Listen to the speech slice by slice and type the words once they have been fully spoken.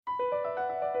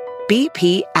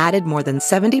BP added more than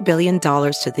 $70 billion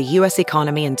to the U.S.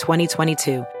 economy in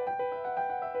 2022.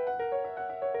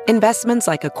 Investments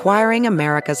like acquiring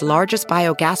America's largest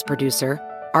biogas producer,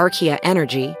 Archaea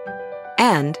Energy,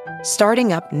 and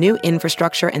starting up new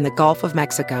infrastructure in the Gulf of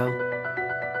Mexico.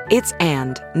 It's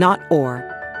and, not or.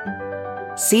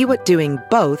 See what doing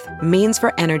both means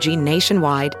for energy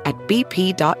nationwide at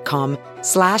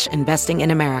bp.com/investing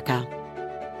in America.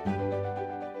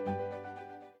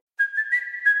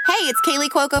 Hey, it's Kaylee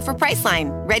Cuoco for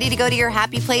Priceline. Ready to go to your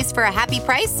happy place for a happy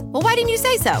price? Well, why didn't you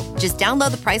say so? Just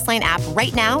download the Priceline app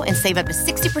right now and save up to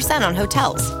 60% on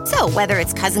hotels. So whether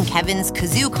it's Cousin Kevin's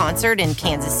Kazoo Concert in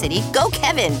Kansas City, go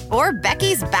Kevin, or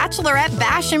Becky's Bachelorette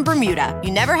Bash in Bermuda,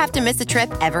 you never have to miss a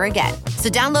trip ever again. So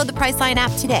download the Priceline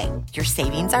app today. Your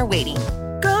savings are waiting.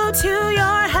 Go to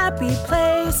your happy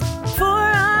place for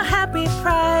a happy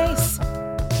price.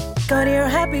 Go to your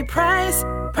happy price,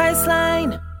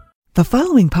 Priceline. The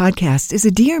following podcast is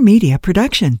a Dear Media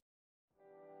production.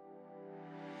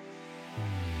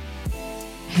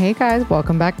 Hey guys,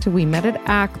 welcome back to We Met at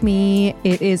Acme.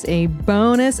 It is a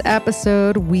bonus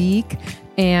episode week,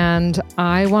 and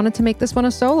I wanted to make this one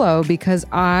a solo because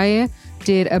I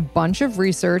did a bunch of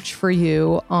research for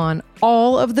you on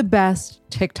all of the best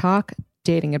TikTok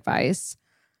dating advice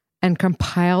and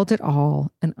compiled it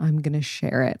all, and I'm going to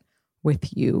share it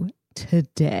with you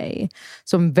today.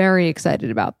 So I'm very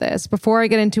excited about this. Before I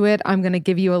get into it, I'm going to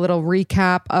give you a little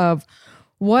recap of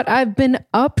what I've been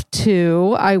up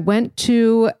to. I went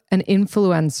to an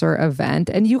influencer event,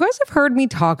 and you guys have heard me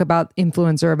talk about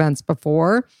influencer events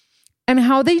before and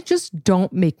how they just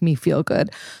don't make me feel good.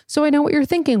 So I know what you're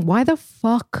thinking. Why the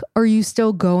fuck are you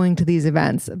still going to these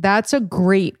events? That's a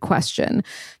great question.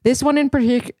 This one in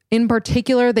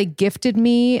particular, they gifted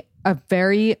me a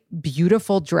very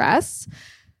beautiful dress.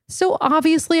 So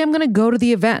obviously I'm going to go to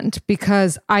the event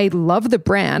because I love the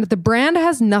brand. The brand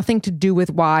has nothing to do with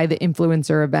why the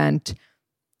influencer event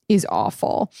is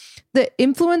awful. The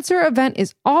influencer event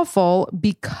is awful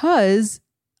because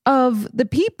of the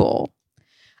people.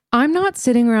 I'm not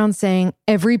sitting around saying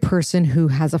every person who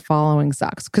has a following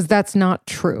sucks, because that's not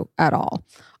true at all.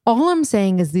 All I'm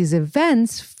saying is these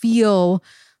events feel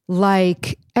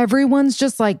like everyone's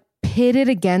just like pitted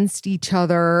against each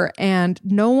other and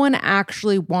no one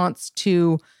actually wants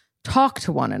to talk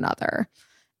to one another.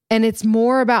 And it's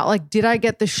more about like, did I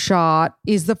get the shot?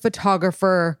 Is the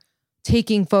photographer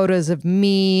taking photos of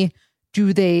me?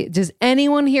 Does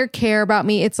anyone here care about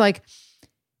me? It's like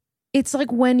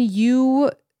when you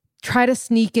try to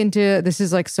sneak into, this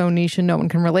is like so niche and no one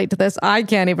can relate to this. I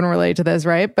can't even relate to this,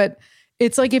 right? But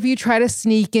it's like if you try to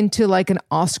sneak into like an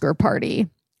Oscar party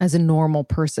as a normal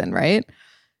person, right?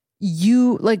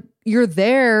 You're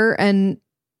there and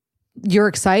you're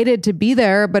excited to be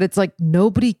there, but it's like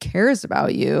nobody cares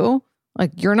about you.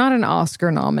 Like you're not an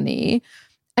Oscar nominee.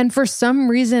 And for some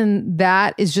reason,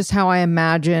 that is just how I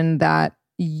imagine that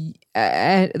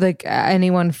like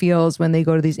anyone feels when they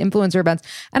go to these influencer events.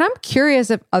 And I'm curious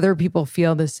if other people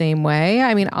feel the same way.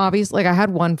 I mean, obviously, like I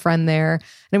had one friend there and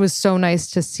it was so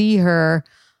nice to see her.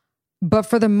 But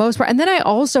for the most part, and then I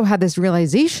also had this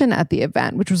realization at the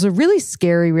event, which was a really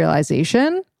scary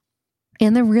realization.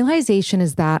 And the realization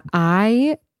is that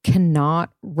I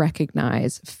cannot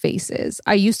recognize faces.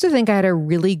 I used to think I had a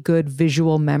really good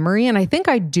visual memory, and I think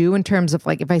I do in terms of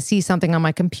like if I see something on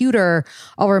my computer,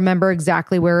 I'll remember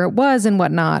exactly where it was and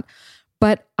whatnot.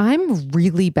 But I'm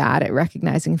really bad at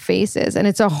recognizing faces. And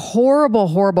it's a horrible,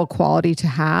 horrible quality to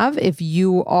have if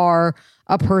you are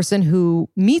a person who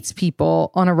meets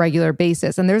people on a regular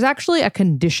basis. And there's actually a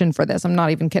condition for this. I'm not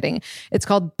even kidding. It's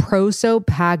called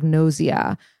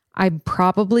prosopagnosia. I'm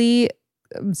probably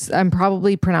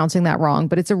pronouncing that wrong,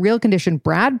 but it's a real condition.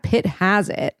 Brad Pitt has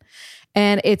it.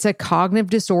 And it's a cognitive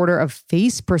disorder of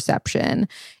face perception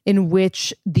in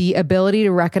which the ability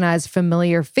to recognize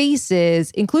familiar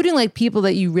faces, including like people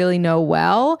that you really know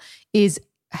well, is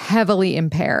heavily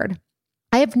impaired.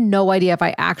 I have no idea if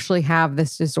I actually have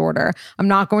this disorder. I'm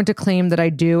not going to claim that I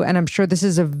do. And I'm sure this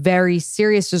is a very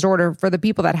serious disorder for the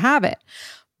people that have it.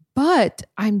 But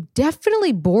I'm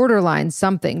definitely borderline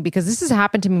something because this has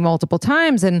happened to me multiple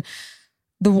times. And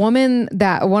one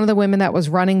of the women that was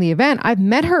running the event, I've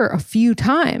met her a few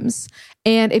times.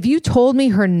 And if you told me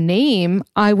her name,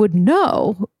 I would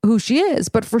know who she is.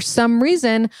 But for some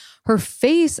reason, her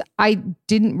face, I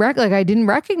didn't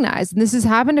recognize. And this has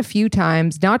happened a few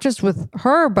times, not just with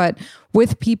her, but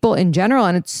with people in general.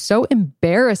 And it's so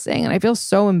embarrassing. And I feel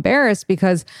so embarrassed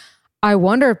because I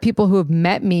wonder if people who have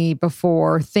met me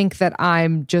before think that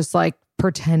I'm just like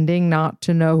pretending not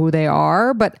to know who they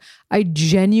are. But I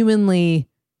genuinely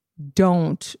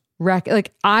don't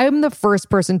like I'm the first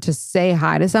person to say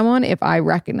hi to someone if I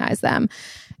recognize them.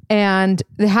 And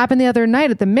it happened the other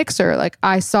night at the mixer. Like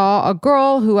I saw a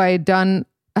girl who I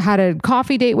had a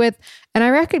coffee date with, and I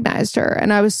recognized her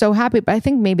and I was so happy. But I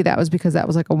think maybe that was because that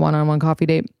was like a one-on-one coffee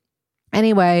date.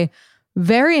 Anyway,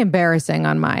 very embarrassing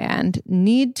on my end.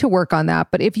 Need to work on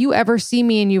that. But if you ever see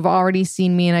me and you've already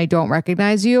seen me and I don't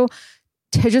recognize you,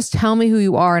 just tell me who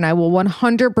you are and I will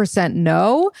 100%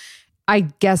 know. I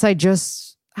guess I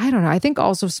don't know. I think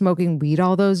also smoking weed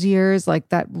all those years, like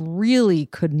that really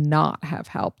could not have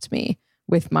helped me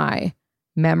with my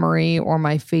memory or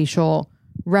my facial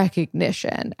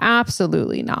recognition.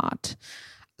 Absolutely not.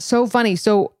 So funny.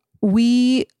 So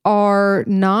we are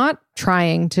not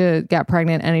trying to get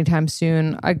pregnant anytime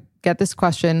soon. I get this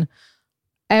question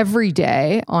every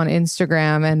day on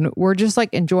Instagram, and we're just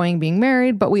like enjoying being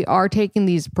married, but we are taking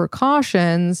these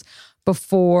precautions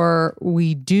before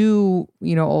we do,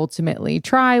 ultimately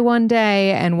try one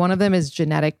day. And one of them is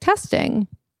genetic testing.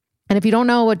 And if you don't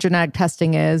know what genetic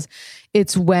testing is,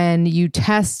 it's when you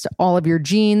test all of your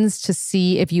genes to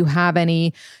see if you have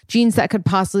any genes that could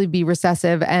possibly be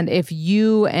recessive. And if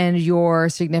you and your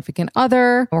significant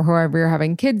other or whoever you're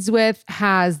having kids with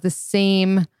has the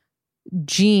same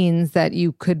genes that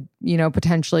you could,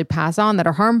 potentially pass on that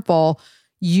are harmful,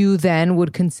 you then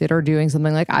would consider doing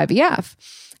something like IVF.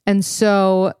 And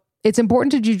so it's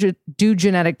important to do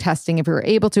genetic testing if you're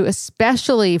able to,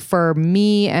 especially for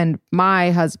me and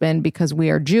my husband, because we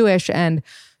are Jewish and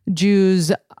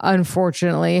Jews,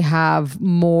 unfortunately, have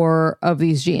more of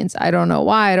these genes. I don't know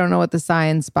why. I don't know what the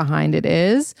science behind it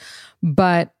is.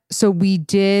 But so we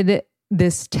did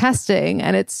this testing,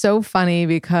 and it's so funny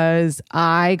because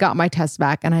I got my test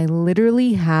back and I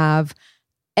literally have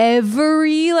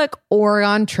every like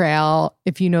Oregon Trail,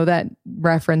 if you know that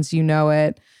reference, you know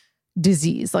it,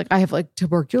 disease. Like I have like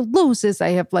tuberculosis, I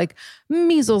have like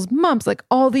measles, mumps, like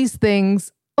all these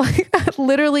things, like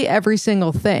literally every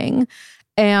single thing.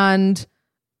 And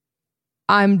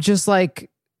I'm just like,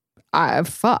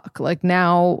 fuck. Like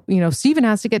now, Steven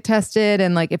has to get tested.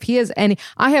 And like, if he has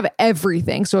I have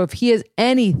everything. So if he has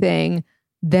anything,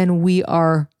 then we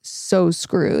are so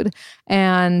screwed.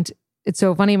 And it's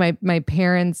so funny. My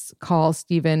parents call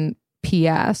Steven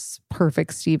PS,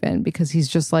 Perfect Steven, because he's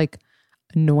just like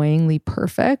annoyingly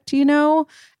perfect, And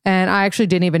I actually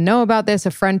didn't even know about this.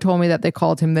 A friend told me that they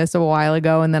called him this a while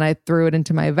ago. And then I threw it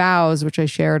into my vows, which I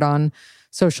shared on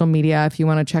social media. If you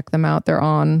want to check them out, they're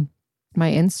on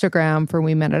my Instagram for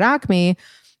We Met at Acme.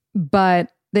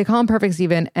 But they call him Perfect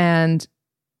Steven. And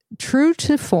true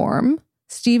to form,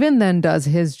 Steven then does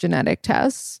his genetic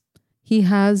tests. He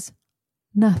has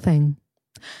nothing.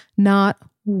 Not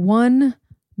one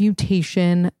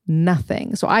mutation,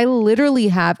 nothing. So I literally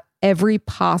have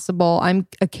I'm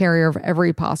a carrier of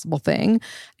every possible thing.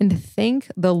 And thank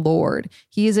the Lord,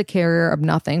 he is a carrier of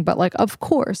nothing. But like, of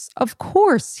course,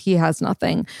 he has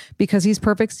nothing because he's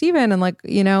Perfect Steven. And like,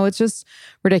 it's just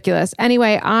ridiculous.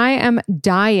 Anyway, I am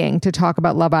dying to talk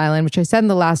about Love Island, which I said in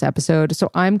the last episode.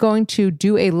 So I'm going to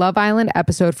do a Love Island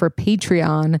episode for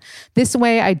Patreon. This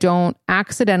way I don't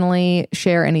accidentally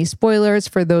share any spoilers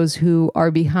for those who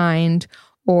are behind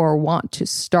or want to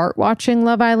start watching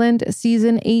Love Island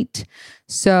season 8.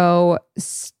 So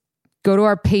go to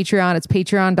our Patreon. It's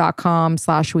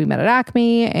patreon.com/We Met at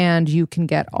Acme, and you can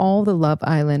get all the Love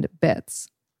Island bits.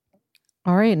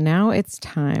 All right, now it's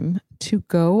time to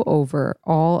go over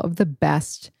all of the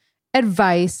best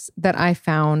advice that I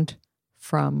found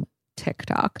from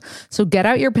TikTok. So get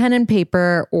out your pen and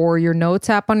paper or your notes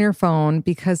app on your phone,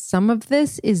 because some of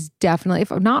this is definitely, if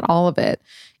not all of it,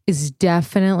 is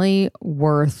definitely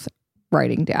worth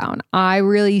writing down. I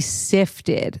really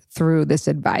sifted through this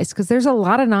advice because there's a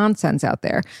lot of nonsense out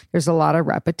there. There's a lot of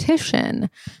repetition.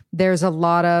 There's a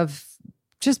lot of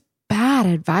just bad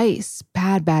advice.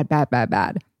 Bad.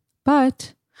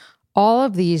 But all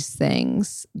of these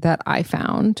things that I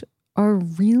found are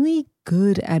really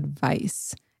good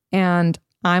advice. And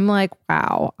I'm like,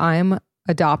 wow, I'm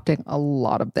adopting a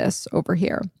lot of this over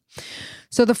here.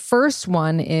 So the first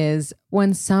one is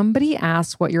when somebody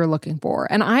asks what you're looking for.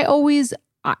 And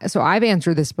I've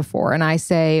answered this before, and I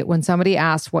say, when somebody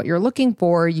asks what you're looking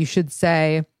for, you should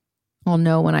say, I'll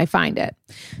know when I find it.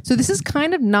 So this is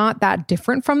kind of not that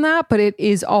different from that, but it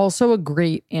is also a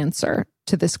great answer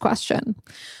to this question.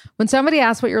 When somebody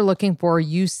asks what you're looking for,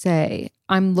 you say,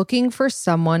 I'm looking for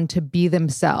someone to be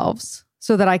themselves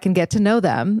so that I can get to know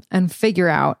them and figure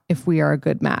out if we are a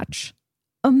good match.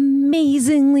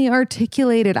 Amazingly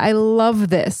articulated. I love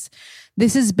this.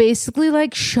 This is basically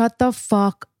like, shut the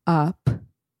fuck up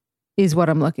is what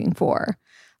I'm looking for.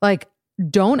 Like,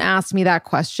 don't ask me that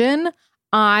question.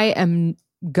 I am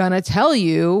gonna tell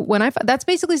you when that's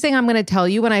basically saying I'm gonna tell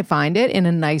you when I find it in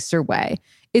a nicer way.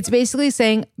 It's basically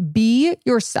saying be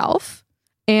yourself.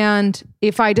 And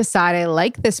if I decide I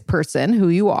like this person, who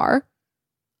you are,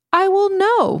 I will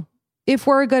know if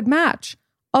we're a good match.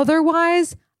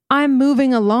 Otherwise, I'm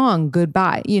moving along.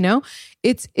 Goodbye. You know,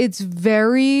 it's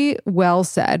very well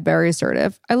said, very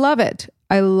assertive. I love it.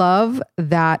 I love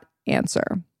that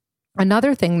answer.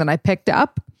 Another thing that I picked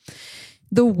up,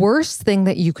 the worst thing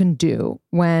that you can do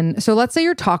so let's say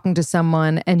you're talking to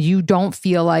someone and you don't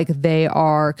feel like they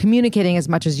are communicating as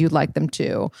much as you'd like them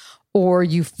to, or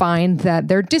you find that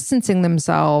they're distancing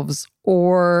themselves,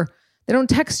 or they don't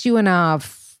text you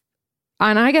enough.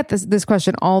 And I get this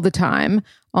question all the time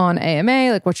on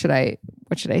AMA, like, what should I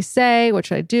say? What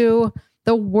should I do?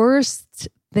 The worst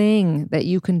thing that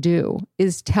you can do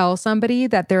is tell somebody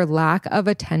that their lack of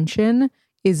attention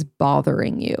is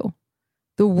bothering you.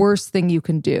 The worst thing you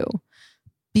can do,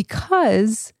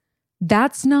 because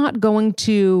that's not going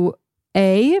to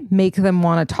A, make them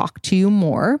want to talk to you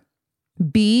more.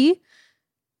 B,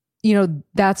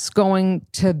 that's going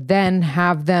to then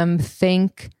have them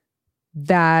think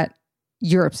that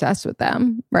you're obsessed with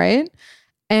them, right?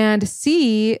 And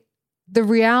C, the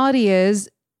reality is,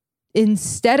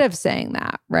 instead of saying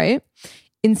that, right?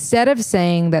 Instead of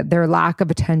saying that their lack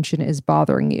of attention is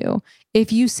bothering you,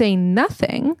 if you say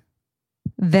nothing,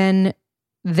 then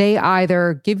they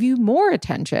either give you more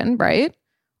attention, right?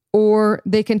 Or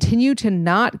they continue to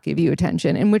not give you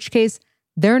attention, in which case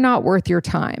they're not worth your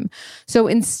time. So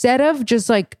instead of just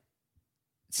like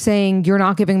saying you're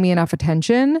not giving me enough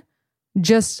attention,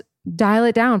 just dial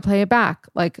it down, play it back.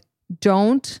 Like,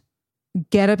 don't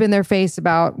get up in their face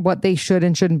about what they should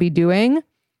and shouldn't be doing.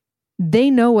 They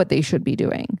know what they should be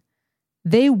doing.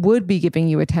 They would be giving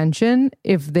you attention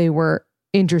if they were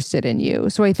interested in you.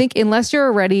 So I think unless you're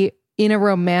already in a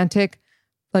romantic,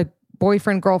 like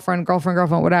boyfriend, girlfriend,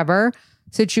 whatever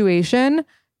situation,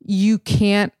 you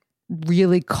can't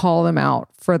really call them out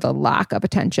for the lack of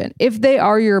attention. If they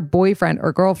are your boyfriend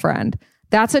or girlfriend,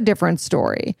 that's a different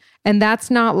story. And that's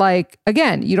not like,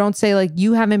 again, you don't say like,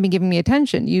 you haven't been giving me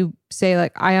attention. You say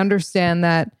like, I understand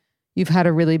that you've had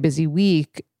a really busy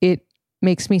week. It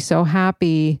makes me so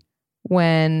happy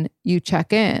when you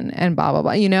check in and blah, blah,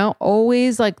 blah.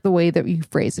 Always like the way that you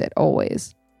phrase it,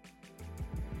 always.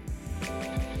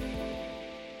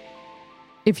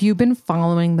 If you've been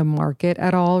following the market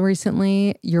at all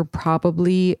recently, you're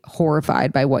probably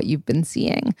horrified by what you've been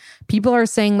seeing. People are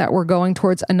saying that we're going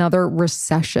towards another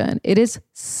recession. It is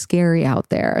scary out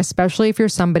there, especially if you're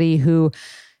somebody who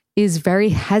is very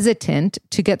hesitant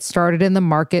to get started in the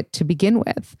market to begin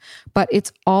with. But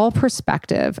it's all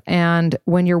perspective. And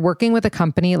when you're working with a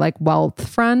company like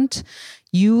Wealthfront,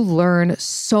 you learn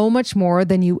so much more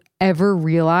than you ever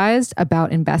realized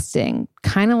about investing.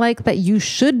 Kind of like that you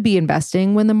should be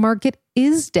investing when the market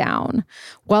is down.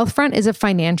 Wealthfront is a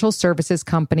financial services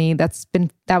company that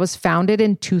was founded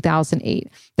in 2008.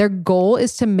 Their goal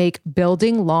is to make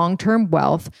building long-term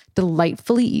wealth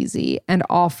delightfully easy and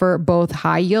offer both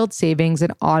high-yield savings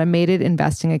and automated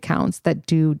investing accounts that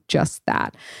do just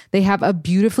that. They have a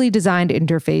beautifully designed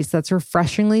interface that's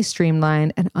refreshingly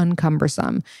streamlined and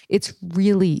uncumbersome. It's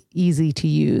really easy to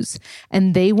use,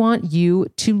 and they want you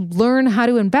to learn how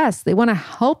to invest. They want to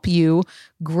help you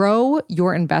grow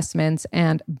your investments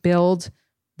and build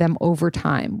them over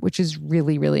time, which is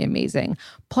really, really amazing.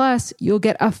 Plus, you'll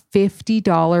get a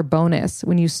 $50 bonus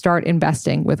when you start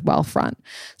investing with Wealthfront.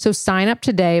 So sign up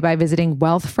today by visiting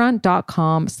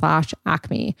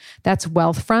wealthfront.com/acme. That's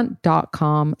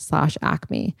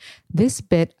wealthfront.com/acme. This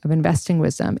bit of investing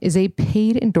wisdom is a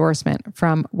paid endorsement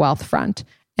from Wealthfront.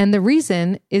 And the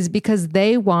reason is because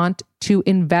they want to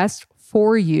invest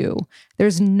for you.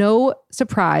 There's no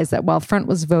surprise that Wealthfront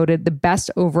was voted the best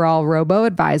overall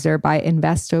robo-advisor by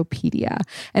Investopedia.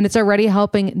 And it's already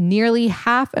helping nearly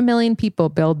 500,000 people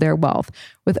build their wealth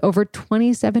with over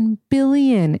 $27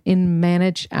 billion in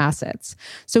managed assets.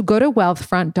 So go to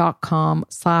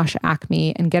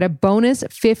wealthfront.com/acme and get a bonus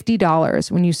 $50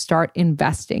 when you start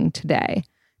investing today.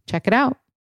 Check it out.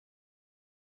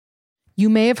 You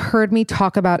may have heard me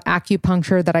talk about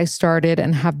acupuncture that I started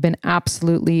and have been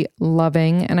absolutely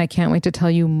loving, and I can't wait to tell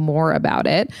you more about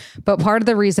it. But part of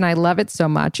the reason I love it so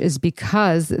much is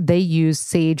because they use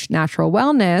Sage Natural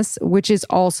Wellness, which is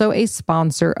also a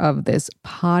sponsor of this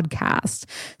podcast.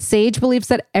 Sage believes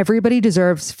that everybody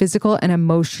deserves physical and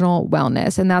emotional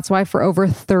wellness, and that's why for over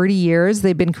 30 years,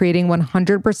 they've been creating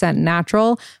 100%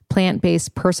 natural,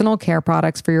 plant-based personal care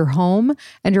products for your home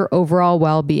and your overall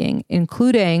well-being,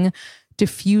 including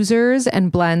diffusers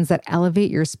and blends that elevate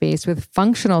your space with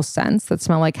functional scents that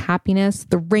smell like happiness,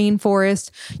 the rainforest,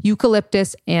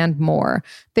 eucalyptus, and more.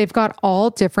 They've got all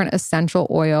different essential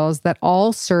oils that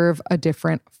all serve a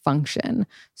different function.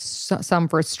 Some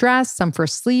for stress, some for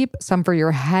sleep, some for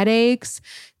your headaches.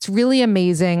 It's really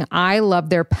amazing. I love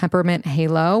their peppermint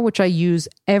halo, which I use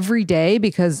every day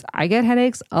because I get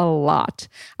headaches a lot.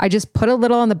 I just put a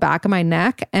little on the back of my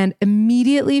neck and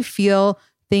immediately feel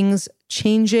things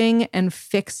changing and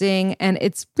fixing. And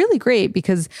it's really great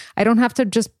because I don't have to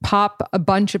just pop a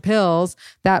bunch of pills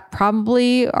that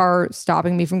probably are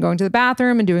stopping me from going to the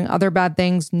bathroom and doing other bad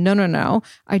things. No.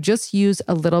 I just use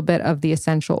a little bit of the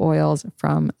essential oils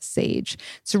from Sage.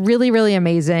 It's really, really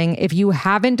amazing. If you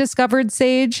haven't discovered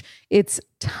Sage, it's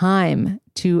time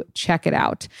to check it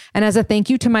out. And as a thank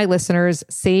you to my listeners,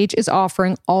 Sage is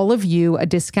offering all of you a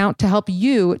discount to help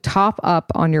you top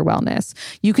up on your wellness.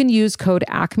 You can use code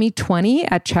ACME20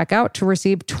 at checkout to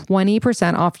receive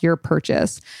 20% off your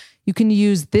purchase. You can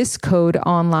use this code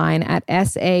online at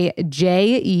saje.com.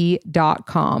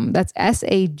 That's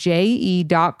saje.com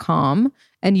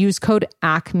and use code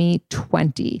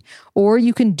ACME20. Or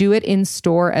you can do it in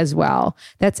store as well.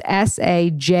 That's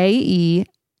saje.com.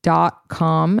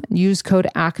 Use code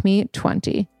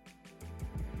ACME20.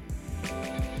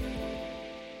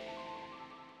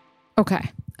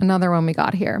 Okay, another one we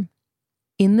got here.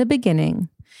 In the beginning,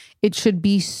 it should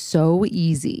be so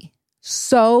easy.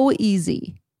 So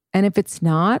easy. And if it's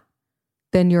not,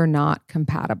 then you're not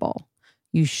compatible.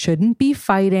 You shouldn't be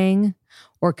fighting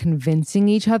or convincing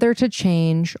each other to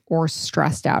change or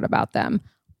stressed out about them.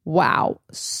 Wow,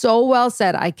 so well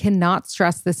said. I cannot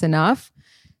stress this enough.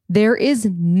 There is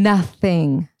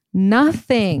nothing.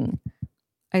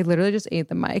 I literally just ate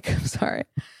the mic. I'm sorry.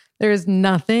 There is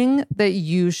nothing that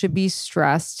you should be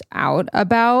stressed out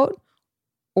about,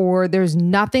 or there's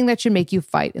nothing that should make you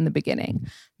fight in the beginning.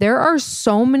 There are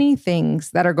so many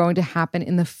things that are going to happen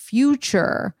in the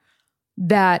future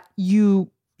that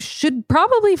you should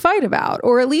probably fight about,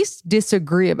 or at least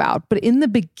disagree about. But in the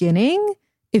beginning,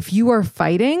 if you are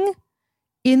fighting,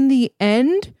 in the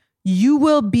end, you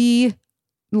will be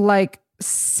like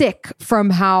sick from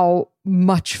how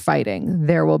much fighting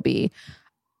there will be.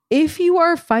 If you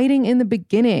are fighting in the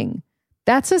beginning,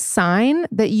 that's a sign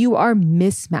that you are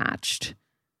mismatched.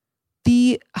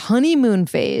 The honeymoon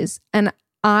phase, and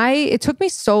it took me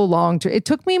so long it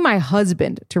took me my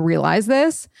husband to realize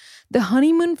this. The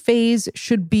honeymoon phase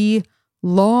should be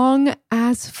long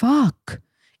as fuck.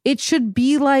 It should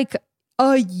be like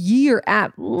a year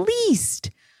at least.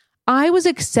 I was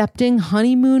accepting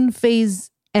honeymoon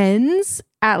phase ends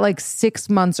at like 6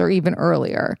 months or even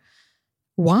earlier.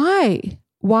 Why?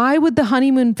 Why would the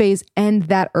honeymoon phase end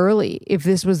that early if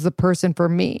this was the person for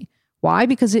me? Why?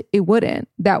 Because it wouldn't.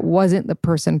 That wasn't the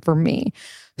person for me.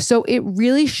 So it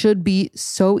really should be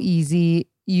so easy.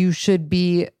 You should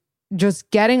be just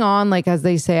getting on, like, as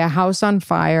they say, a house on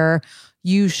fire.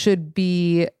 You should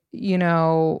be,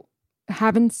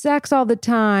 having sex all the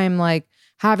time, like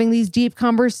having these deep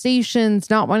conversations,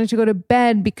 not wanting to go to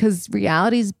bed because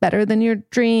reality is better than your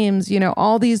dreams,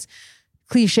 all these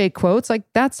cliche quotes. Like,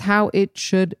 that's how it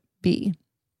should be.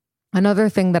 Another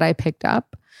thing that I picked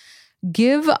up,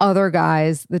 give other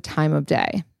guys the time of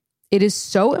day. It is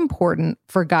so important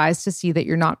for guys to see that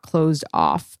you're not closed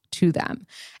off to them.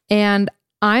 And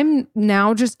I'm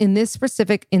now just in this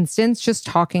specific instance, just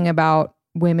talking about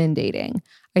women dating.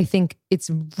 I think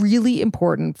it's really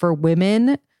important for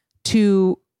women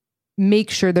to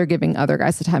make sure they're giving other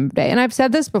guys the time of day. And I've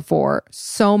said this before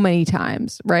so many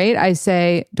times, right? I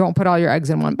say, don't put all your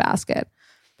eggs in one basket.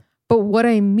 But what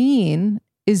I mean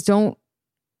is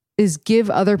give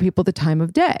other people the time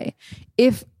of day.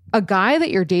 If a guy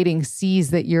that you're dating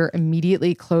sees that you're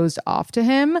immediately closed off to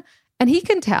him, and he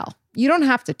can tell, you don't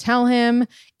have to tell him,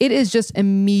 it is just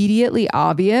immediately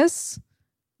obvious,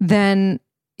 then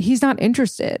he's not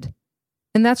interested.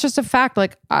 And that's just a fact.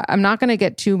 Like, I'm not going to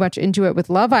get too much into it with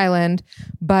Love Island,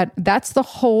 but that's the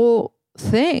whole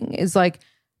thing is like,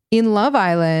 in Love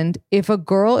Island, if a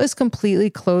girl is completely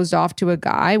closed off to a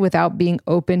guy without being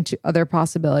open to other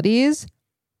possibilities,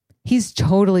 he's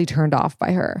totally turned off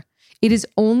by her. It is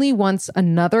only once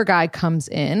another guy comes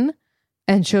in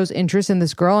and shows interest in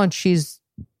this girl and she's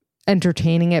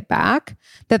entertaining it back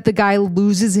that the guy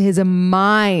loses his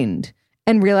mind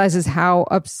and realizes how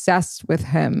obsessed with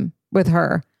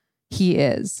her he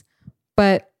is.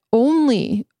 But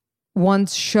only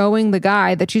once showing the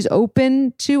guy that she's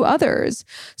open to others.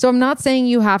 So I'm not saying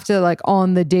you have to, like,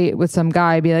 on the date with some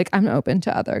guy be like, I'm open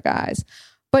to other guys,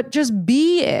 but just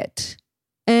be it.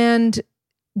 And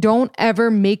don't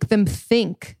ever make them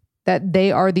think that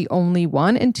they are the only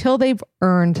one until they've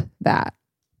earned that.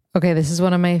 Okay, this is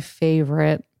one of my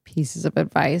favorite pieces of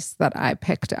advice that I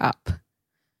picked up.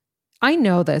 I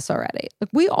know this already. Like,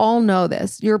 we all know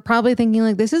this. You're probably thinking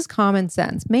like, this is common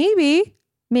sense. Maybe.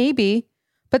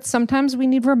 But sometimes we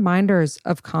need reminders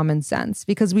of common sense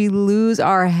because we lose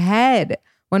our head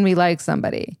when we like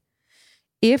somebody.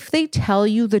 If they tell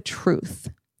you the truth,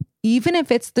 even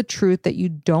if it's the truth that you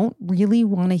don't really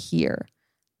want to hear,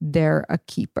 they're a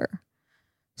keeper.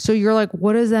 So you're like,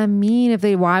 what does that mean?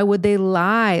 Why would they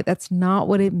lie? That's not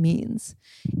what it means.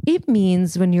 It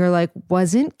means when you're like,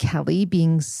 wasn't Kelly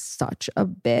being such a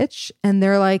bitch? And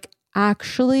they're like,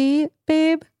 actually,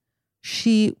 babe,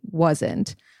 she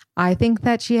wasn't. I think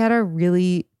that she had a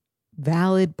really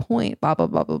valid point, blah, blah,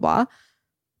 blah, blah, blah.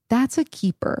 That's a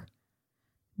keeper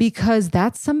because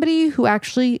that's somebody who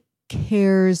actually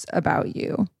cares about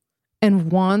you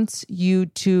and wants you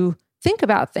to think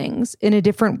about things in a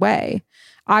different way.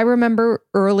 I remember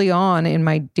early on in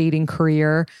my dating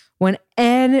career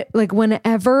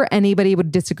whenever anybody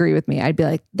would disagree with me, I'd be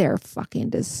like, they're fucking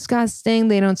disgusting.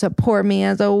 They don't support me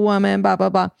as a woman, blah, blah,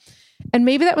 blah. And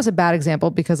maybe that was a bad example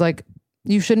because like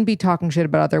you shouldn't be talking shit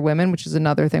about other women, which is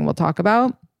another thing we'll talk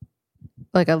about,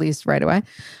 like at least right away.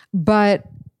 But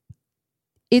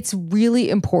it's really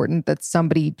important that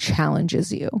somebody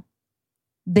challenges you.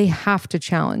 They have to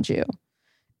challenge you.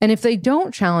 And if they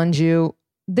don't challenge you,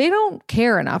 they don't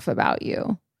care enough about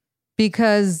you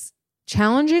because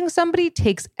challenging somebody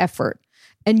takes effort.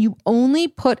 And you only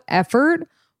put effort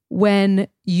when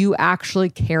you actually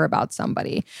care about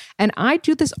somebody. And I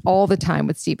do this all the time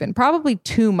with Stephen, probably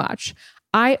too much.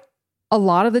 A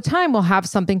lot of the time will have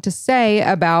something to say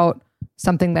about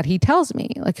something that he tells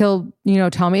me. Like he'll,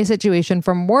 tell me a situation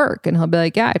from work and he'll be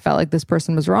like, yeah, I felt like this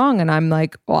person was wrong. And I'm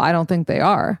like, well, I don't think they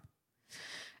are.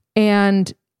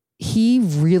 And he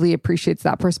really appreciates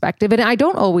that perspective. And I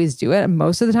don't always do it.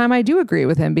 Most of the time I do agree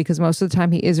with him because most of the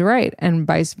time he is right and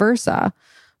vice versa.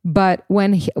 But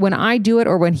when I do it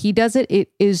or when he does it,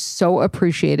 it is so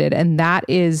appreciated. And that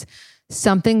is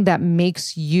something that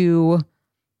makes you,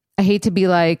 I hate to be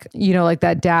like, like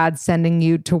that dad sending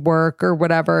you to work or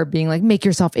whatever, being like, make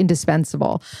yourself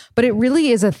indispensable. But it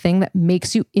really is a thing that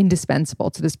makes you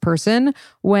indispensable to this person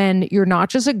when you're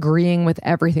not just agreeing with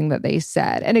everything that they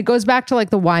said. And it goes back to like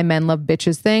the why men love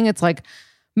bitches thing. It's like,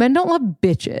 men don't love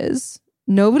bitches.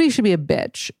 Nobody should be a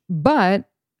bitch, but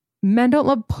men don't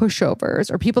love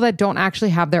pushovers or people that don't actually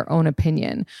have their own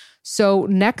opinion. So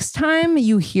next time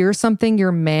you hear something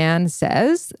your man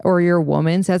says or your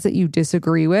woman says that you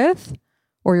disagree with,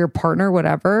 or your partner,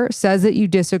 whatever, says that you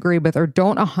disagree with or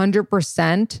don't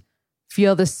 100%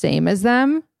 feel the same as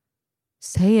them,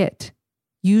 say it.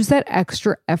 Use that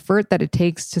extra effort that it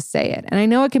takes to say it. And I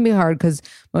know it can be hard because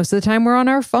most of the time we're on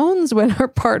our phones when our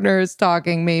partner is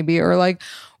talking maybe, or like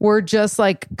we're just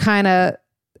like kind of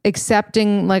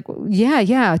accepting like,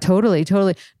 yeah, totally.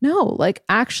 No, like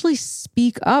actually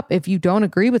speak up if you don't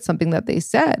agree with something that they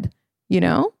said,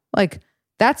 like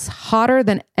that's hotter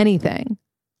than anything.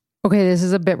 Okay, this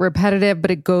is a bit repetitive,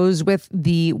 but it goes with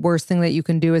the worst thing that you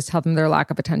can do is tell them their lack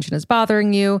of attention is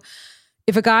bothering you.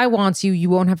 If a guy wants you,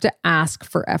 you won't have to ask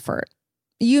for effort.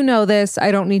 You know this, I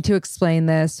don't need to explain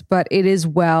this, but it is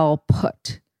well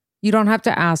put. You don't have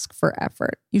to ask for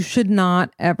effort. You should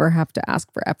not ever have to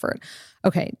ask for effort.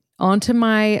 Okay, on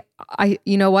to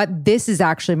you know what? This is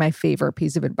actually my favorite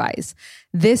piece of advice.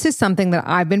 This is something that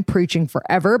I've been preaching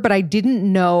forever, but I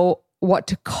didn't know what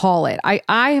to call it.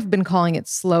 I have been calling it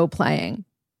slow playing.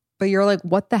 But you're like,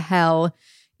 what the hell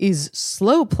is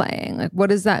slow playing? Like, what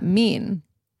does that mean?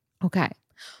 Okay.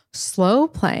 Slow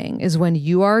playing is when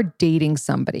you are dating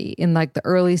somebody in like the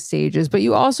early stages, but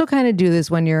you also kind of do this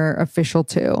when you're official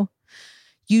too.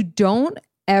 You don't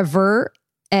ever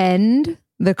end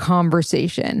the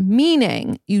conversation,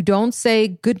 meaning you don't say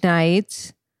good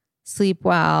night, sleep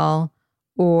well,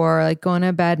 or like going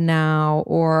to bed now,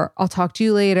 or I'll talk to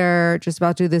you later, just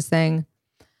about to do this thing.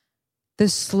 The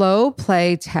slow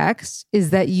play text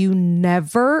is that you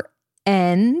never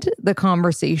end the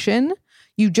conversation.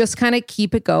 You just kind of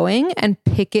keep it going and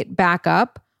pick it back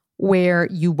up where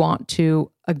you want to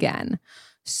again.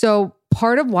 So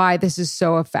part of why this is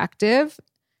so effective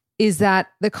is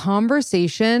that the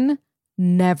conversation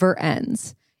never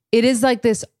ends. It is like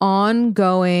this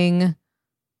ongoing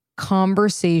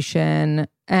conversation.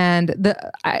 And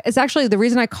it's actually the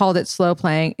reason I called it slow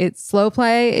playing. Slow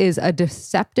play is a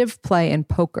deceptive play in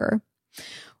poker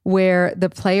where the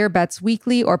player bets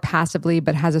weakly or passively,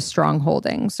 but has a strong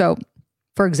holding. So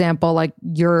for example, like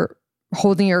you're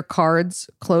holding your cards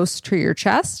close to your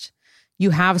chest, you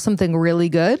have something really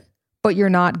good, but you're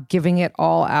not giving it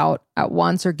all out at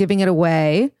once or giving it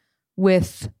away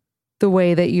with the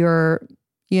way that you're,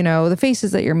 the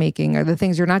faces that you're making or the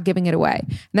things you're not giving it away.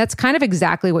 And that's kind of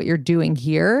exactly what you're doing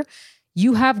here.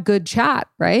 You have good chat,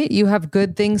 right? You have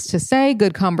good things to say,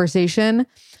 good conversation,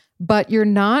 but you're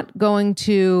not going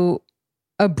to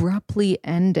abruptly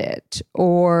end it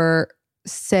or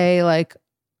say like,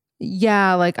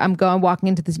 yeah, like I'm walking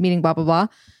into this meeting, blah, blah, blah.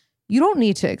 You don't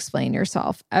need to explain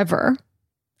yourself ever.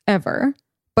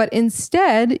 But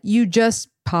instead, you just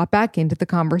pop back into the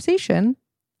conversation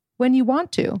when you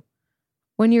want to,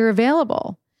 when you're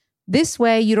available. This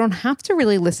way, you don't have to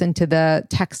really listen to the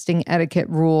texting etiquette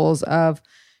rules of,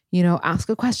 ask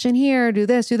a question here, do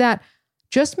this, do that.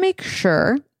 Just make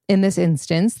sure in this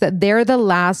instance that they're the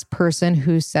last person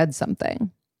who said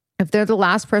something. If they're the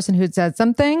last person who said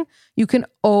something, you can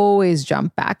always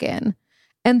jump back in.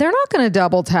 And they're not going to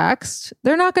double text.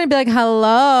 They're not going to be like,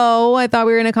 hello, I thought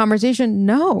we were in a conversation.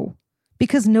 No,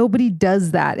 because nobody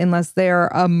does that unless they're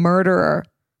a murderer,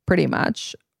 pretty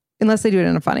much, unless they do it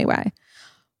in a funny way.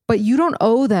 But you don't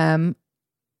owe them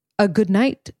a good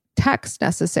night text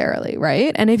necessarily,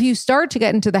 right? And if you start to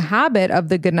get into the habit of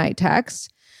the good night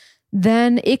text,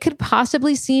 then it could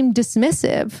possibly seem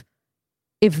dismissive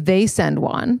if they send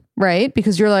one, right?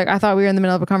 Because you're like, I thought we were in the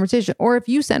middle of a conversation. Or if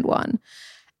you send one.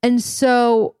 And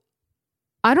so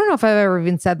I don't know if I've ever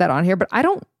even said that on here, but I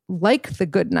don't like the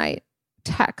good night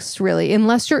text really.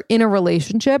 Unless you're in a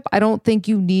relationship, I don't think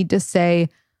you need to say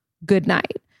good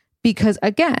night because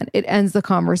again, it ends the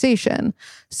conversation.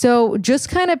 So just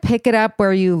kind of pick it up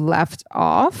where you left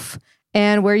off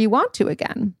and where you want to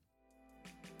again.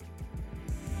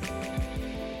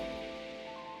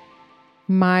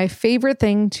 My favorite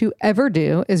thing to ever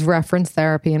do is reference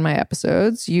therapy in my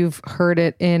episodes. You've heard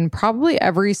it in probably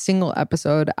every single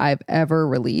episode I've ever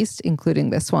released,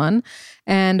 including this one.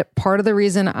 And part of the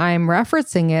reason I'm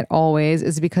referencing it always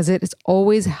is because it has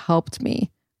always helped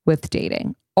me with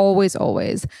dating. Always.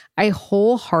 I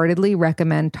wholeheartedly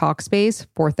recommend Talkspace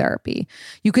for therapy.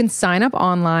 You can sign up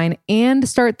online and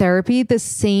start therapy the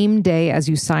same day as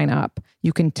you sign up.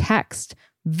 You can text,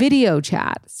 video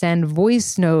chat, send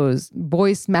voice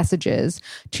messages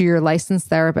to your licensed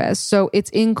therapist. So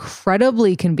it's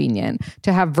incredibly convenient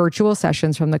to have virtual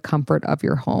sessions from the comfort of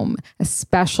your home,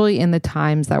 especially in the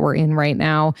times that we're in right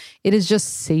now. It is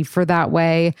just safer that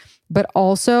way, but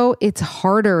also it's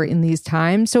harder in these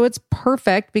times. So it's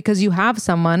perfect because you have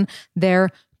someone there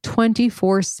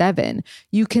 24/7.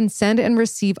 You can send and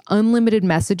receive unlimited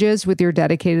messages with your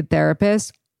dedicated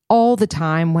therapist all the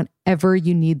time whenever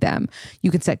you need them. You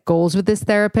can set goals with this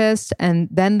therapist, and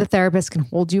then the therapist can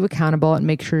hold you accountable and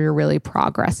make sure you're really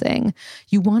progressing.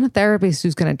 You want a therapist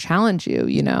who's going to challenge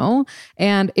you,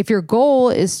 And if your goal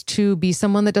is to be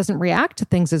someone that doesn't react to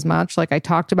things as much, like I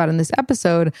talked about in this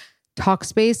episode,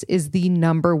 Talkspace is the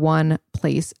number one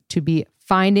place to be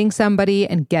finding somebody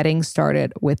and getting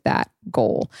started with that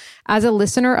goal. As a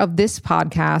listener of this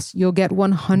podcast, you'll get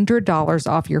 $100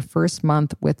 off your first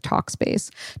month with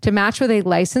Talkspace. To match with a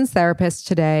licensed therapist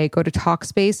today, go to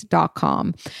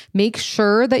Talkspace.com. Make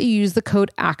sure that you use the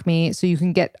code ACME so you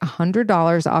can get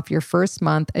 $100 off your first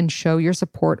month and show your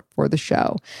support for the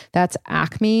show. That's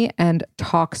ACME and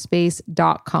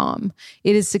Talkspace.com.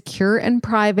 It is secure and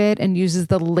private and uses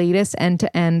the latest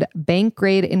end-to-end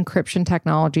bank-grade encryption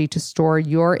technology to store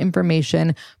your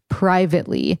information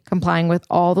privately, complying with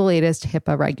all the latest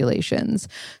HIPAA regulations.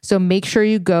 So make sure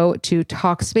you go to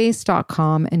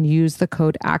Talkspace.com and use the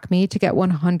code ACME to get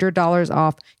 $100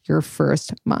 off your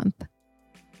first month.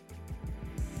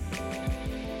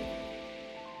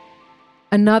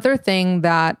 Another thing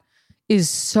that is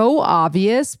so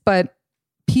obvious, but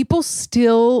people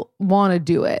still want to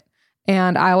do it.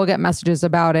 And I will get messages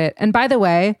about it. And by the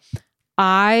way,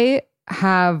 I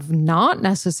have not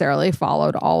necessarily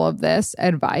followed all of this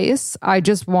advice. I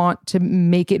just want to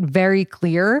make it very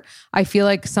clear. I feel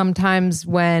like sometimes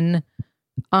when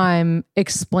I'm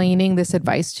explaining this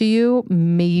advice to you,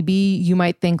 maybe you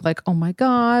might think like, oh my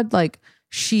God, like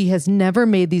she has never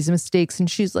made these mistakes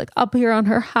and she's like up here on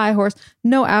her high horse.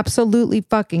 No, absolutely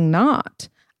fucking not.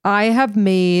 I have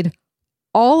made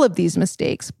all of these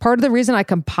mistakes. Part of the reason I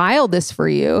compiled this for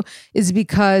you is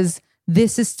because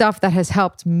this is stuff that has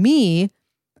helped me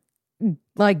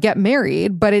like get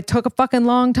married, but it took a fucking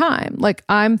long time. Like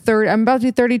I'm about to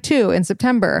be 32 in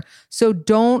September. So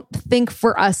don't think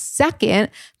for a second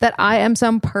that I am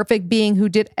some perfect being who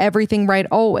did everything right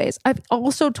always. I've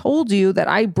also told you that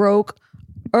I broke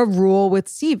a rule with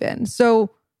Steven. So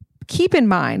keep in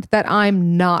mind that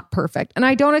I'm not perfect and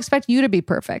I don't expect you to be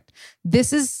perfect.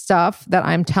 This is stuff that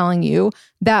I'm telling you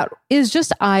that is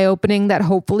just eye-opening that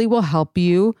hopefully will help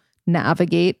you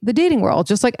navigate the dating world,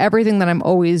 just like everything that I'm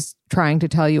always trying to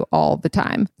tell you all the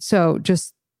time. So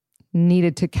just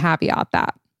needed to caveat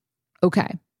that.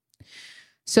 Okay.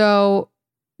 So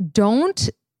don't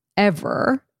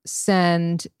ever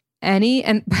send any,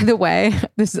 and by the way,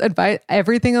 this is advice,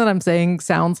 everything that I'm saying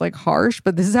sounds like harsh,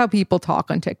 but this is how people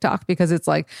talk on TikTok, because it's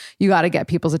like, you got to get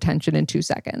people's attention in 2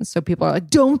 seconds. So people are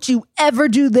like, don't you ever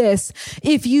do this.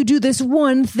 If you do this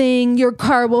one thing, your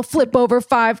car will flip over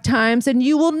 5 times and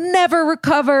you will never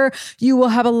recover. You will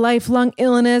have a lifelong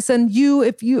illness. And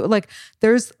if you like,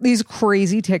 there's these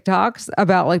crazy TikToks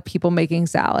about like people making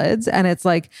salads, and it's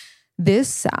like,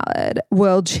 this salad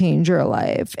will change your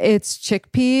life. It's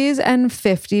chickpeas and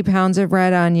 50 pounds of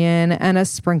red onion and a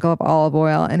sprinkle of olive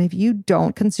oil. And if you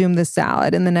don't consume this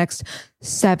salad in the next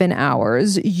 7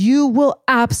 hours, you will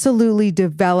absolutely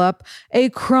develop a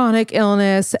chronic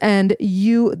illness, and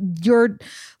your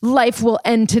life will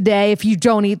end today. If you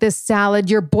don't eat this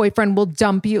salad, your boyfriend will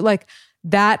dump you. Like,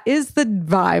 that is the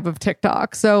vibe of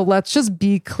TikTok. So let's just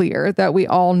be clear that we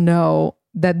all know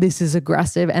that this is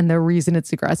aggressive, and the reason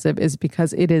it's aggressive is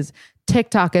because it is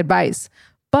TikTok advice.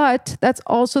 But that's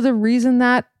also the reason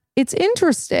that it's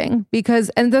interesting,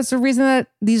 and that's the reason that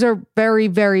these are very,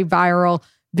 very viral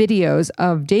videos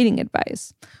of dating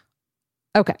advice.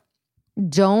 Okay.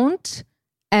 Don't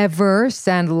ever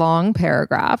send long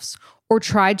paragraphs or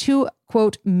try to,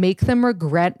 quote, make them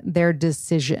regret their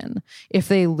decision if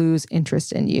they lose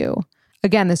interest in you.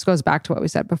 Again, this goes back to what we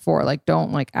said before. Like,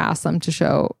 don't like ask them to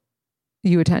show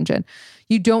you attention.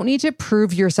 You don't need to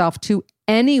prove yourself to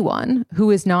anyone who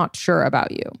is not sure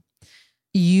about you.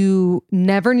 You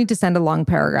never need to send a long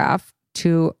paragraph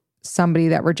to somebody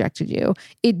that rejected you.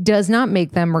 It does not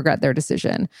make them regret their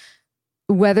decision.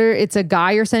 Whether it's a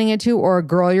guy you're sending it to or a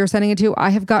girl you're sending it to,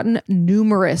 I have gotten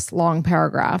numerous long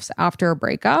paragraphs after a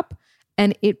breakup,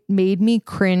 and it made me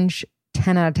cringe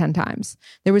 10 out of 10 times.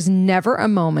 There was never a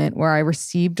moment where I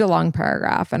received a long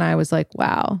paragraph and I was like,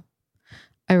 wow,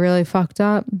 I really fucked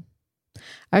up.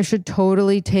 I should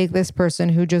totally take this person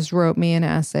who just wrote me an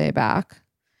essay back.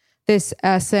 This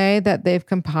essay that they've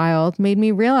compiled made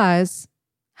me realize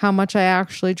how much I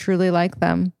actually truly like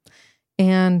them.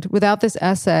 And without this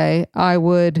essay, I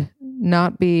would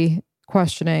not be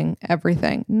questioning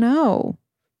everything. No.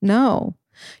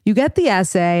 You get the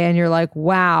essay and you're like,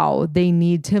 wow, they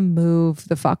need to move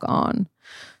the fuck on.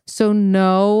 So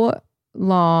no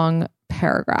long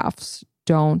paragraphs.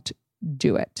 Don't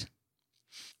do it.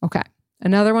 Okay.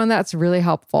 Another one that's really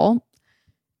helpful.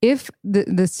 If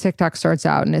this TikTok starts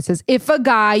out and it says, if a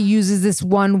guy uses this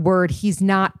one word, he's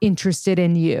not interested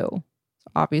in you.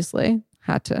 So obviously,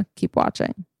 had to keep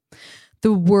watching.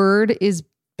 The word is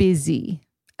busy.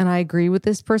 And I agree with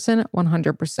this person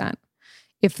 100%.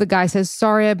 If the guy says,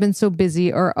 sorry, I've been so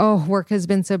busy, or, oh, work has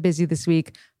been so busy this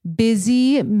week.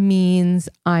 Busy means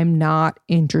I'm not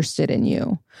interested in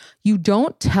you. You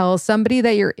don't tell somebody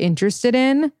that you're interested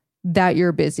in that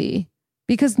you're busy,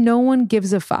 because no one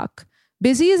gives a fuck.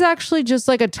 Busy is actually just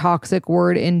like a toxic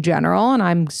word in general, and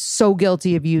I'm so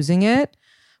guilty of using it.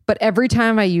 But every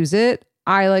time I use it,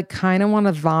 I like kind of want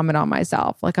to vomit on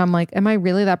myself. Like, I'm like, am I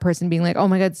really that person being like, oh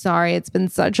my God, sorry, it's been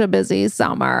such a busy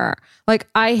summer. Like,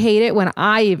 I hate it when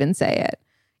I even say it.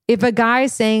 If a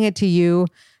guy's saying it to you,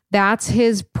 that's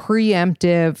his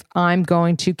preemptive, I'm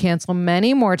going to cancel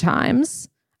many more times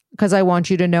because I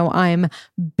want you to know I'm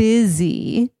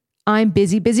busy. I'm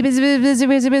busy. Get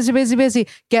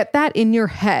that in your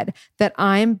head that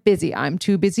I'm busy. I'm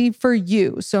too busy for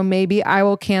you. So maybe I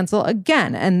will cancel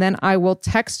again. And then I will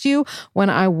text you when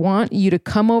I want you to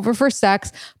come over for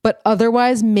sex, but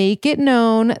otherwise make it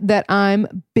known that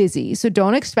I'm busy. So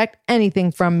don't expect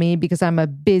anything from me because I'm a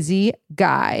busy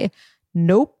guy.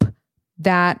 Nope.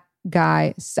 That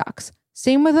guy sucks.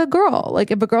 Same with a girl.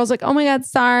 Like if a girl's like, oh my God,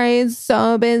 sorry, it's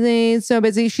so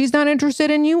busy. She's not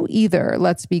interested in you either.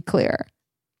 Let's be clear.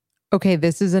 Okay,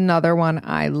 this is another one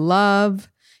I love.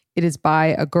 It is by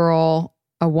a girl,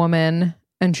 a woman,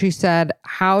 and she said,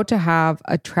 how to have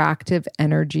attractive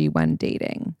energy when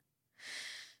dating.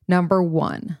 Number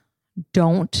 1,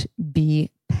 don't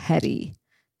be petty.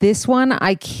 This one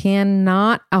I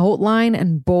cannot outline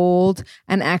and bold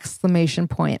an exclamation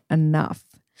point enough.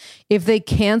 If they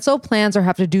cancel plans or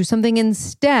have to do something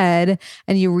instead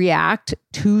and you react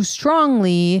too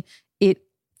strongly, it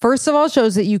first of all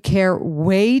shows that you care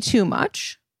way too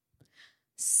much.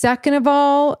 Second of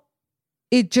all,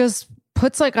 it just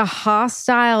puts like a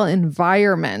hostile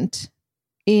environment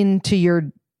into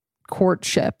your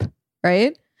courtship,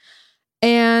 right?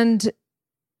 And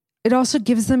it also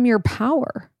gives them your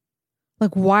power.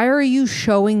 Like, why are you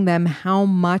showing them how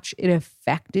much it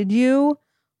affected you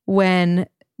when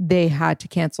they had to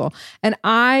cancel. And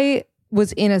I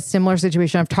was in a similar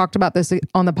situation. I've talked about this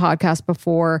on the podcast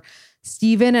before.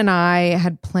 Steven and I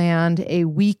had planned a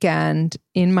weekend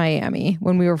in Miami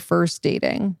when we were first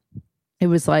dating. It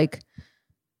was like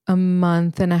a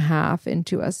month and a half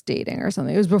into us dating or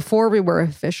something. It was before we were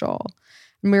official.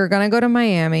 And we were going to go to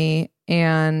Miami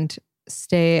and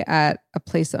stay at a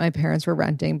place that my parents were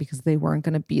renting because they weren't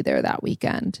going to be there that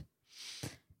weekend.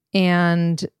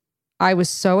 And I was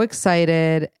so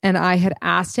excited, and I had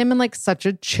asked him in like such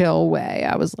a chill way.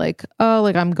 I was like, oh,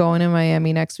 like I'm going to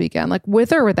Miami next weekend, like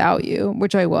with or without you,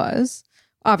 which I was.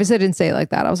 Obviously I didn't say it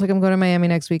like that. I was like, I'm going to Miami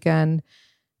next weekend.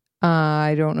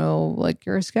 I don't know like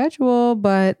your schedule,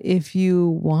 but if you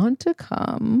want to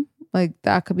come, like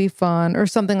that could be fun or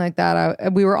something like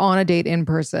that. We were on a date in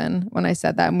person when I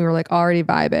said that, and we were like already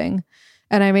vibing.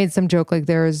 And I made some joke like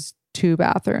there's 2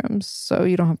 bathrooms, so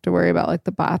you don't have to worry about like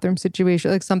the bathroom situation,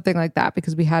 like something like that,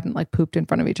 because we hadn't like pooped in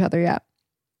front of each other yet.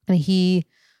 And he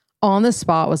on the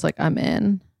spot was like, I'm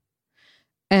in.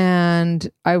 And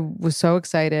I was so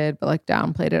excited, but like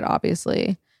downplayed it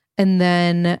obviously. And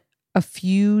then a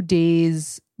few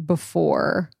days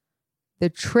before the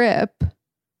trip,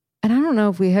 and I don't know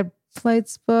if we had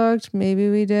flights booked, maybe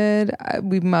we did,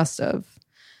 we must have.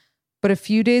 But a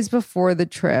few days before the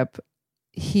trip,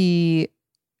 he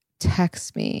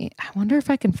texts me. I wonder if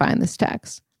I can find this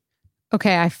text.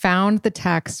 Okay, I found the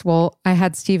text. Well, I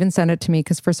had Steven send it to me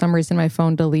because for some reason my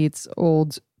phone deletes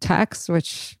old texts,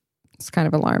 which is kind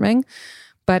of alarming.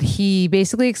 But he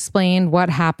basically explained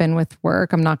what happened with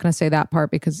work. I'm not going to say that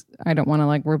part because I don't want to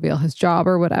like reveal his job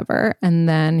or whatever. And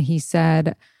then he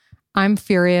said, I'm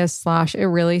furious / it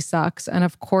really sucks. And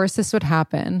of course this would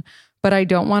happen, but I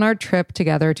don't want our trip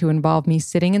together to involve me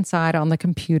sitting inside on the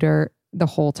computer the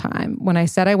whole time. When I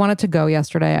said I wanted to go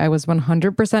yesterday, I was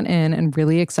 100% in and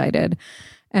really excited.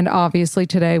 And obviously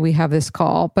today we have this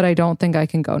call, but I don't think I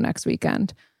can go next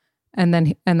weekend. And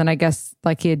then I guess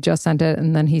like he had just sent it.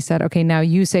 And then he said, okay, now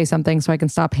you say something so I can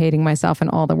stop hating myself and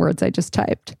all the words I just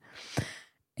typed.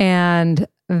 And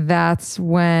that's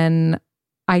when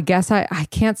I guess I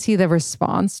can't see the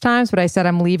response times, but I said,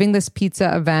 I'm leaving this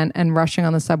pizza event and rushing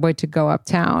on the subway to go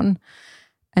uptown.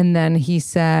 And then he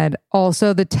said,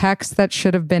 also the text that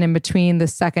should have been in between the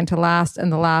second to last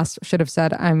and the last should have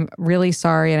said, I'm really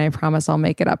sorry and I promise I'll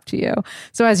make it up to you.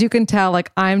 So as you can tell, like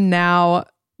I'm now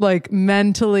like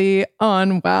mentally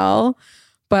unwell,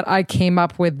 but I came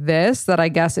up with this that I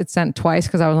guess it sent twice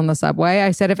because I was on the subway.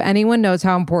 I said, if anyone knows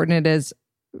how important it is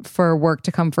for work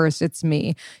to come first, it's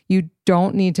me. You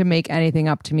don't need to make anything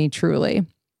up to me, truly.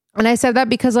 And I said that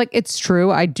because like, it's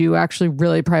true. I do actually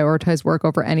really prioritize work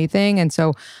over anything. And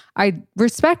so I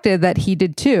respected that he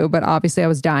did too, but obviously I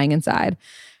was dying inside.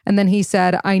 And then he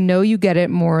said, I know you get it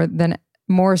more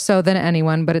so than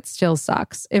anyone, but it still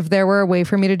sucks. If there were a way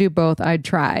for me to do both, I'd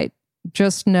try.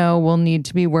 Just know we'll need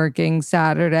to be working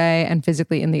Saturday and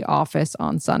physically in the office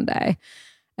on Sunday.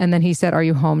 And then he said, are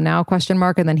you home now? ?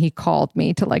 And then he called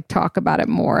me to like talk about it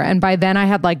more. And by then I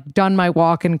had like done my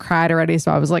walk and cried already.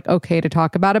 So I was like, okay to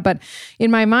talk about it. But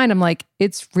in my mind, I'm like,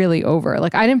 it's really over.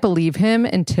 Like I didn't believe him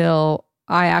until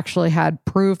I actually had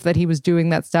proof that he was doing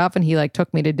that stuff. And he like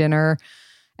took me to dinner.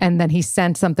 And then he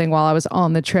sent something while I was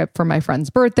on the trip for my friend's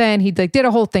birthday. And he like did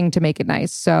a whole thing to make it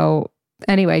nice. So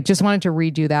anyway, just wanted to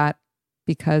redo that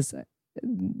because,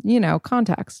 you know,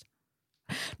 context.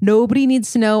 Nobody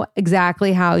needs to know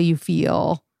exactly how you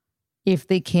feel if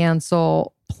they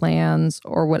cancel plans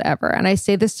or whatever. And I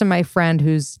say this to my friend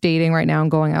who's dating right now and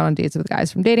going out on dates with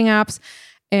guys from dating apps.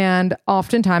 And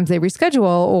oftentimes they reschedule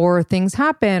or things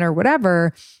happen or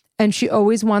whatever. And she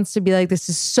always wants to be like, this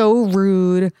is so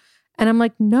rude. And I'm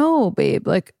like, no, babe,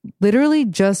 like literally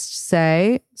just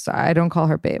say, so I don't call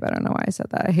her babe. I don't know why I said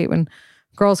that. I hate when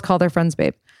girls call their friends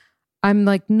babe. I'm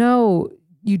like, no,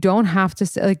 you don't have to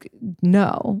say like,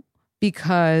 no,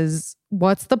 because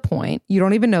what's the point? You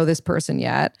don't even know this person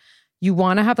yet. You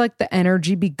want to have like the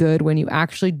energy be good when you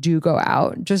actually do go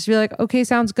out. Just be like, okay,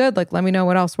 sounds good. Like, let me know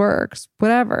what else works,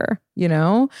 whatever, you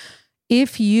know?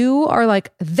 If you are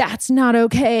like, that's not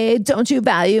okay, don't you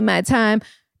value my time?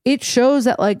 It shows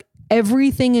that like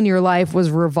everything in your life was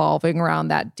revolving around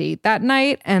that date that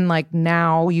night. And like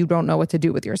now you don't know what to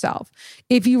do with yourself.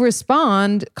 If you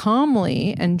respond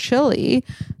calmly and chilly,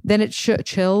 then it shows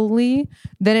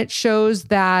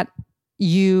that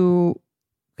you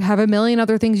have a million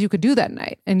other things you could do that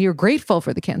night. And you're grateful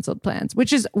for the canceled plans,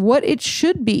 which is what it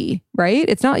should be, right?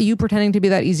 It's not you pretending to be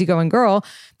that easygoing girl.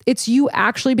 It's you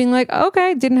actually being like,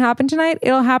 okay, didn't happen tonight.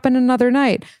 It'll happen another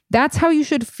night. That's how you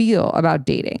should feel about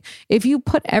dating. If you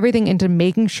put everything into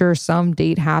making sure some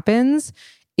date happens,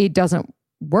 it doesn't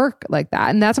work like that.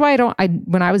 And that's why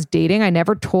when I was dating, I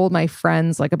never told my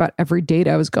friends like about every date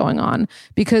I was going on,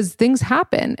 because things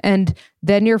happen. And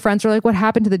then your friends are like, what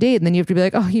happened to the date? And then you have to be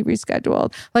like, oh, he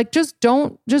rescheduled. Like, just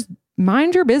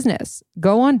mind your business.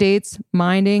 Go on dates,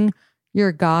 minding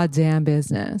your goddamn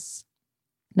business.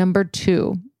 Number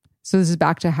 2. So this is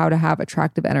back to how to have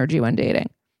attractive energy when dating.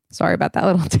 Sorry about that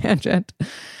little tangent.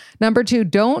 Number 2,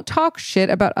 don't talk shit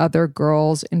about other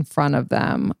girls in front of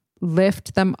them.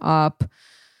 Lift them up.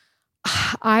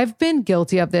 I've been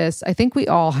guilty of this. I think we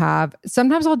all have.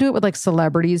 Sometimes I'll do it with like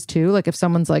celebrities too. Like if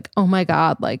someone's like, oh my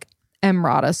God, like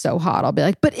Emrata's so hot. I'll be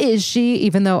like, but is she?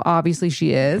 Even though obviously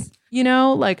she is. You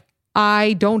know, like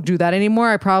I don't do that anymore.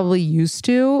 I probably used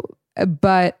to,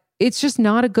 but it's just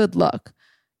not a good look.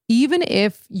 Even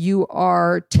if you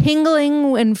are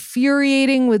tingling,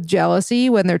 infuriating with jealousy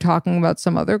when they're talking about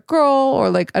some other girl, or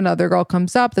like another girl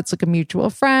comes up that's like a mutual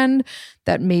friend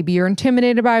that maybe you're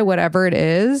intimidated by, whatever it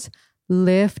is,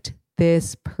 lift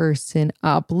this person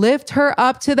up. Lift her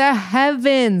up to the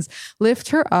heavens. Lift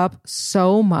her up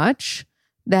so much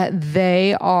that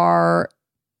they are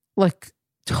like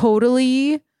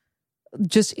totally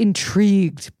just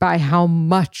intrigued by how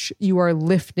much you are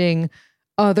lifting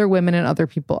other women and other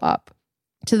people up,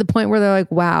 to the point where they're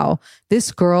like, wow,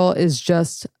 this girl is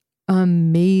just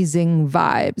amazing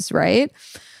vibes, right?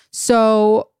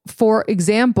 So for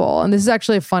example, and this is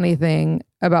actually a funny thing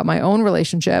about my own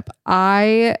relationship,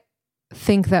 I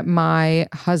think that my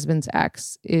husband's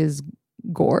ex is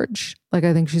gorge. Like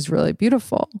I think she's really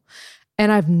beautiful.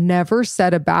 And I've never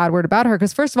said a bad word about her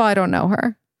because first of all, I don't know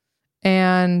her.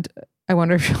 And I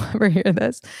wonder if she'll ever hear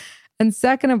this. And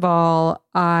second of all,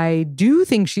 I do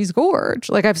think she's gorge.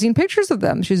 Like I've seen pictures of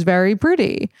them. She's very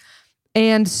pretty.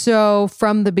 And so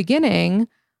from the beginning,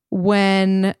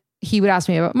 when he would ask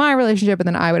me about my relationship and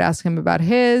then I would ask him about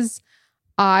his,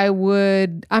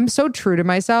 I'm so true to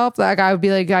myself. Like I would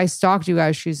be like, I stalked you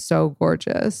guys. She's so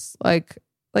gorgeous. Like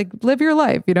live your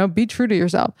life, you know, be true to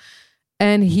yourself.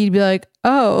 And he'd be like,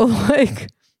 oh,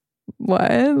 like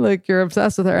what? Like you're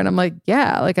obsessed with her. And I'm like,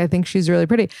 yeah, like I think she's really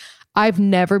pretty. I've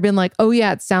never been like, oh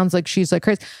yeah, it sounds like she's like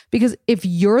crazy. Because if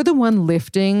you're the one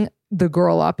lifting the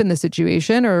girl up in the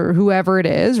situation or whoever it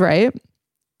is, right?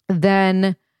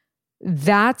 Then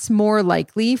that's more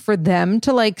likely for them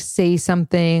to like say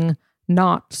something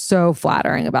not so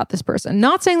flattering about this person.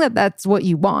 Not saying that that's what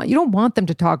you want. You don't want them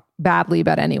to talk badly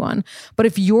about anyone. But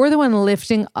if you're the one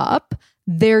lifting up,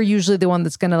 they're usually the one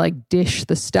that's going to like dish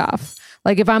the stuff.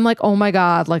 Like if I'm like, oh my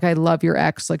God, like I love your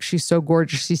ex. Like she's so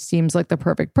gorgeous. She seems like the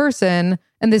perfect person.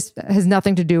 And this has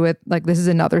nothing to do with like, this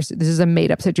is a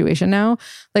made up situation now.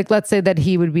 Like, let's say that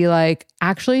he would be like,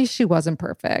 actually, she wasn't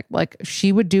perfect. Like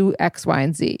she would do X, Y,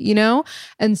 and Z, you know?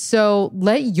 And so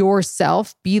let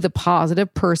yourself be the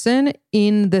positive person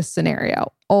in this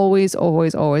scenario. Always,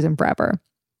 always, always, and forever.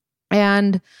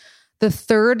 And the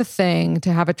third thing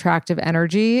to have attractive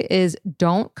energy is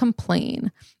don't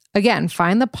complain. Again,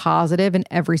 find the positive in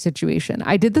every situation.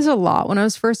 I did this a lot when I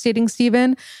was first dating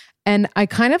Steven, and I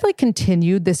kind of like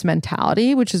continued this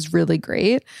mentality, which is really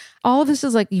great. All of this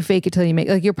is like you fake it till you make,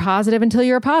 like you're positive until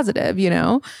you're positive, you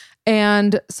know?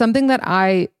 And something that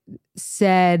I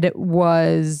said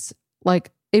was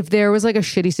like, if there was like a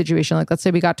shitty situation, like let's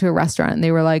say we got to a restaurant and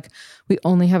they were like, we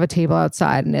only have a table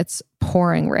outside and it's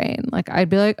pouring rain. Like I'd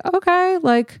be like, okay,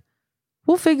 like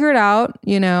we'll figure it out,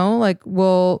 you know, like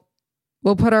we'll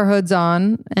put our hoods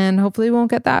on and hopefully we won't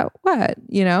get that wet,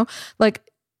 you know? Like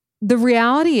the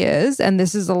reality is, and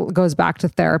this goes back to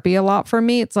therapy a lot for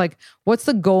me, it's like, what's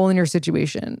the goal in your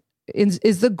situation?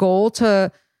 Is the goal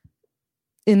to,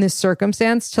 in this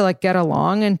circumstance, to like get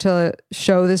along and to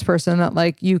show this person that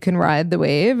like you can ride the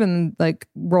wave and like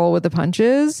roll with the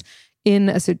punches in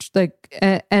a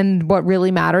and what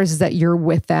really matters is that you're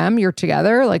with them, you're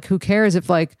together. Like who cares if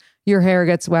like your hair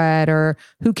gets wet, or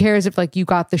who cares if like you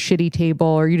got the shitty table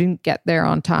or you didn't get there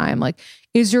on time? Like,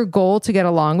 is your goal to get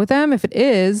along with them? If it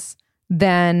is,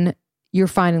 then you're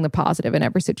finding the positive in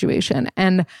every situation.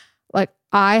 And like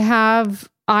I have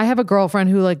a girlfriend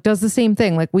who like does the same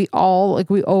thing. Like we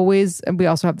always, and we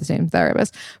also have the same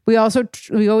therapist. We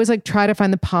always like try to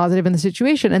find the positive in the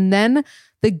situation. And then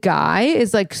the guy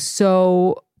is like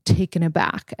so taken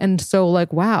aback and so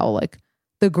like, wow, like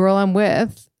the girl I'm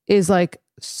with is like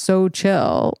so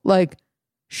chill. Like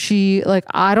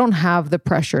I don't have the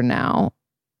pressure now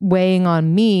weighing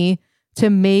on me to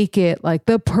make it like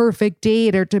the perfect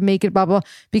date or to make it blah, blah,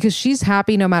 because she's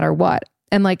happy no matter what.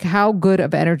 And like, how good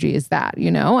of energy is that,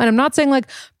 you know? And I'm not saying like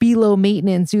be low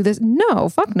maintenance, do this. No,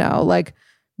 fuck no. Like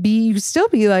you still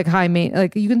be like high maintenance.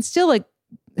 Like you can still like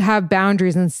have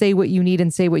boundaries and say what you need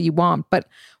and say what you want. But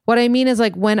what I mean is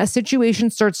like when a situation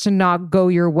starts to not go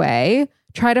your way,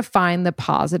 try to find the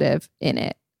positive in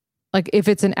it. Like if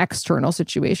it's an external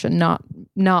situation, not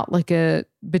like a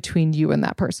between you and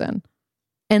that person.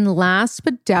 And last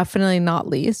but definitely not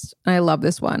least, and I love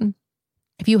this one,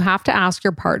 if you have to ask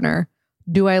your partner,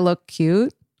 do I look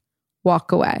cute?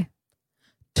 Walk away.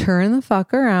 Turn the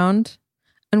fuck around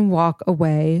and walk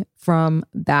away from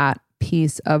that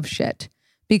piece of shit.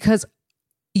 Because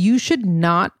you should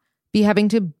not be having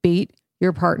to bait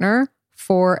your partner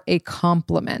for a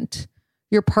compliment.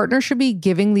 Your partner should be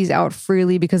giving these out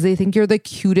freely because they think you're the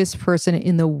cutest person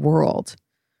in the world.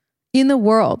 In the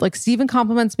world. Like Steven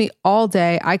compliments me all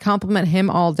day. I compliment him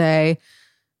all day.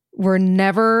 We're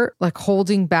never like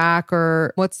holding back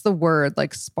or what's the word?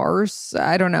 Like sparse?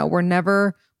 I don't know. We're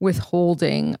never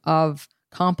withholding of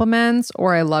compliments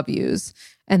or I love yous.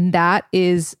 And that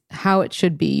is how it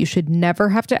should be. You should never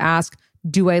have to ask,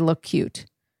 do I look cute?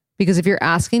 Because if you're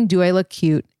asking, do I look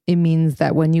cute? It means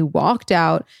that when you walked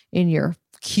out in your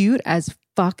cute as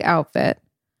fuck outfit,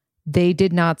 they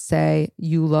did not say,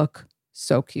 you look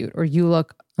so cute or you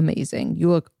look amazing. You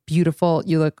look beautiful.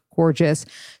 You look gorgeous.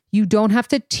 You don't have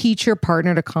to teach your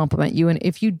partner to compliment you. And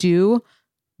if you do,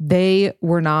 they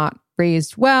were not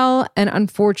raised well. And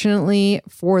unfortunately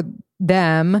for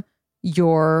them,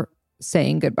 you're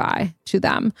saying goodbye to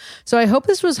them. So I hope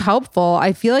this was helpful.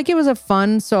 I feel like it was a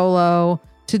fun solo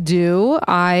to do.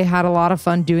 I had a lot of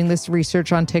fun doing this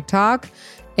research on TikTok,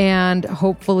 and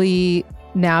hopefully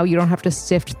now you don't have to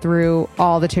sift through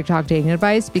all the TikTok dating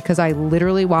advice because I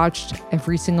literally watched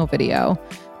every single video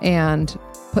and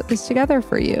put this together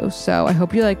for you. So I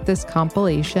hope you like this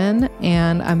compilation,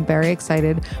 and I'm very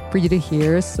excited for you to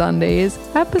hear Sunday's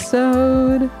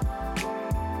episode.